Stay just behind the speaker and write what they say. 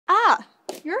Ah,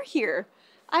 you're here.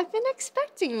 I've been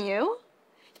expecting you.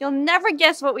 You'll never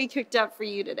guess what we cooked up for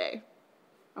you today.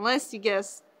 Unless you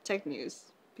guess tech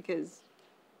news, because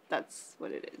that's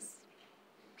what it is.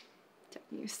 Tech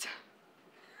news.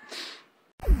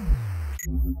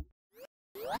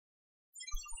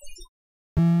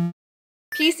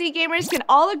 PC gamers can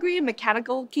all agree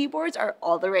mechanical keyboards are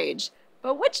all the rage.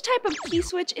 But which type of key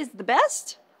switch is the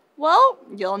best? Well,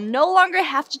 you'll no longer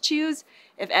have to choose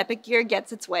if Epic Gear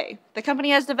gets its way. The company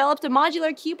has developed a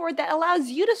modular keyboard that allows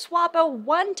you to swap out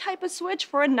one type of switch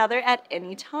for another at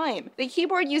any time. The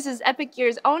keyboard uses Epic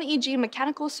Gear's own EG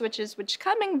mechanical switches, which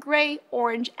come in gray,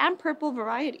 orange, and purple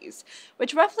varieties,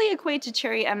 which roughly equate to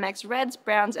Cherry MX reds,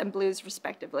 browns, and blues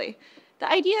respectively.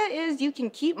 The idea is you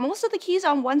can keep most of the keys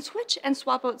on one switch and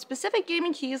swap out specific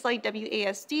gaming keys like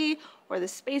WASD or the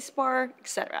spacebar,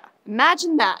 etc.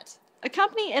 Imagine that! A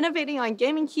company innovating on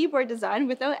gaming keyboard design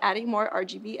without adding more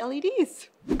RGB LEDs.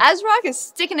 ASRock is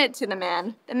sticking it to the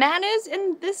man. The man is,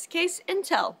 in this case,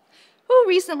 Intel, who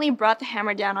recently brought the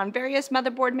hammer down on various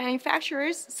motherboard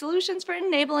manufacturers' solutions for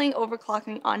enabling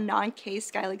overclocking on non-K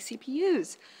Skylake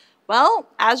CPUs. Well,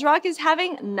 ASRock is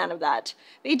having none of that.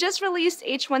 They just released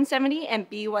H170 and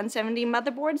B170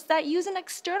 motherboards that use an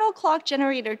external clock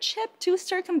generator chip to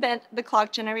circumvent the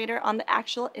clock generator on the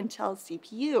actual Intel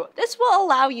CPU. This will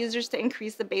allow users to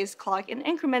increase the base clock in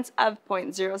increments of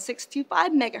 0.0625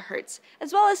 MHz,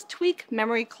 as well as tweak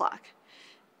memory clock.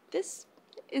 This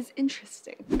is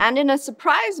interesting. And in a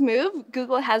surprise move,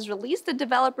 Google has released a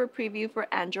developer preview for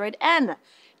Android N.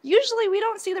 Usually we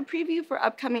don't see the preview for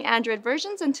upcoming Android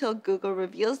versions until Google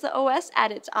reveals the OS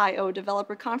at its I/O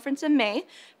developer conference in May,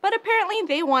 but apparently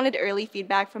they wanted early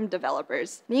feedback from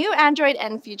developers. New Android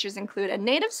N features include a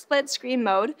native split screen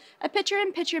mode, a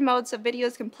picture-in-picture mode so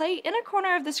videos can play in a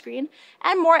corner of the screen,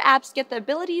 and more apps get the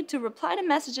ability to reply to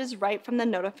messages right from the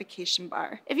notification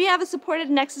bar. If you have a supported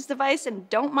Nexus device and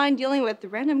don't mind dealing with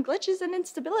random glitches and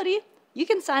instability, you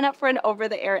can sign up for an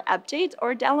over-the-air update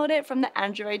or download it from the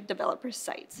Android developer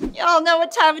site. Y'all know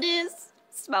what time it is?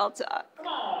 Small talk. Come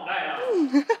on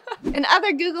now. In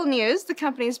other Google news, the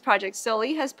company's Project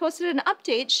Soli has posted an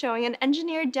update showing an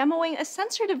engineer demoing a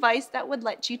sensor device that would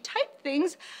let you type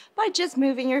things by just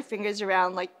moving your fingers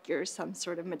around like you're some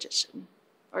sort of magician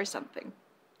or something.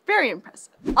 Very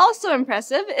impressive. Also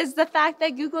impressive is the fact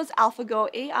that Google's AlphaGo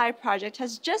AI project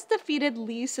has just defeated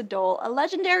Lee Sedol, a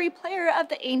legendary player of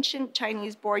the ancient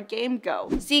Chinese board game Go.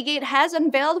 Seagate has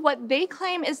unveiled what they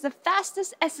claim is the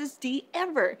fastest SSD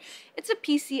ever. It's a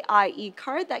PCIe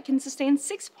card that can sustain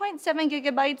 6.7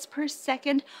 gigabytes per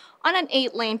second on an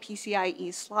 8-lane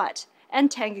PCIe slot, and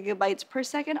 10 gigabytes per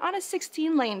second on a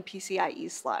 16-lane PCIe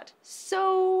slot.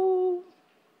 So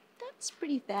that's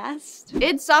pretty fast.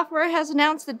 id Software has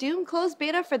announced the Doom closed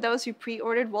beta for those who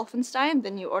pre-ordered Wolfenstein: The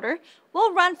New Order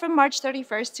will run from March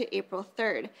 31st to April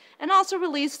 3rd, and also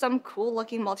released some cool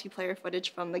looking multiplayer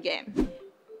footage from the game.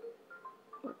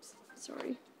 Oops,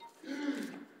 sorry.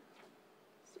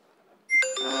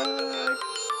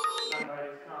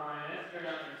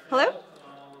 Hello?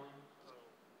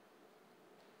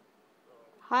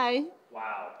 Hi.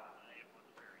 Wow.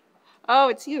 Oh,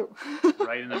 it's you.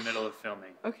 Right in the middle of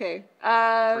filming. Okay.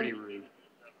 Pretty rude.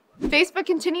 Facebook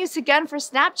continues to gun for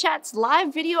Snapchat's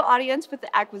live video audience with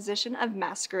the acquisition of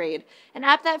Masquerade, an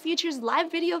app that features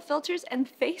live video filters and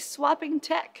face swapping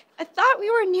tech. I thought we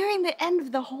were nearing the end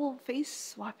of the whole face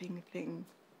swapping thing.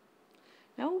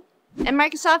 No? And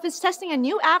Microsoft is testing a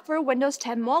new app for Windows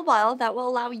 10 Mobile that will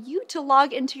allow you to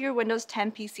log into your Windows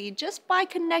 10 PC just by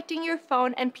connecting your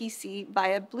phone and PC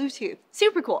via Bluetooth.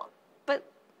 Super cool.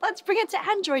 But let's bring it to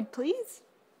Android, please.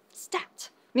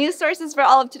 Stat. News sources for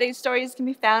all of today's stories can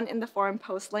be found in the forum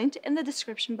post linked in the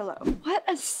description below. What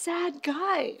a sad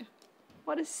guy.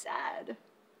 What a sad.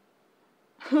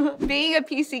 Being a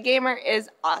PC gamer is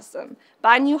awesome.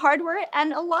 Buy new hardware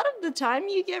and a lot of the time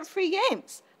you get free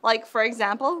games. Like, for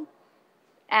example,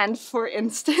 and for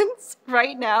instance,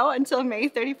 right now until May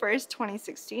 31st,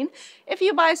 2016, if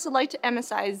you buy select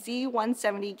MSI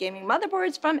Z170 gaming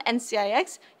motherboards from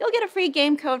NCIX, you'll get a free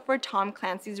game code for Tom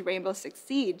Clancy's Rainbow Six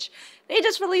Siege. They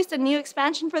just released a new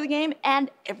expansion for the game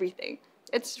and everything.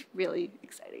 It's really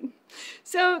exciting.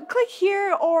 So click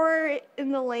here or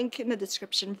in the link in the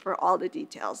description for all the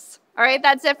details. Alright,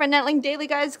 that's it for Netlink Daily,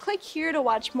 guys. Click here to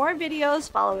watch more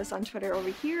videos, follow us on Twitter over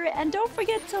here, and don't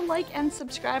forget to like and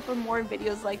subscribe for more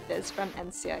videos like this from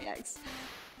NCIX.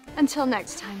 Until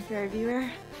next time, fair viewer,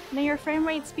 may your frame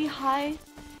rates be high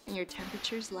and your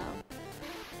temperatures low.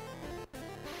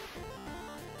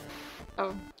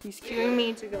 Oh, he's cueing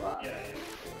me to go off. Yeah.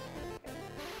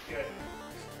 Good.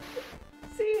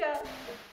 See ya!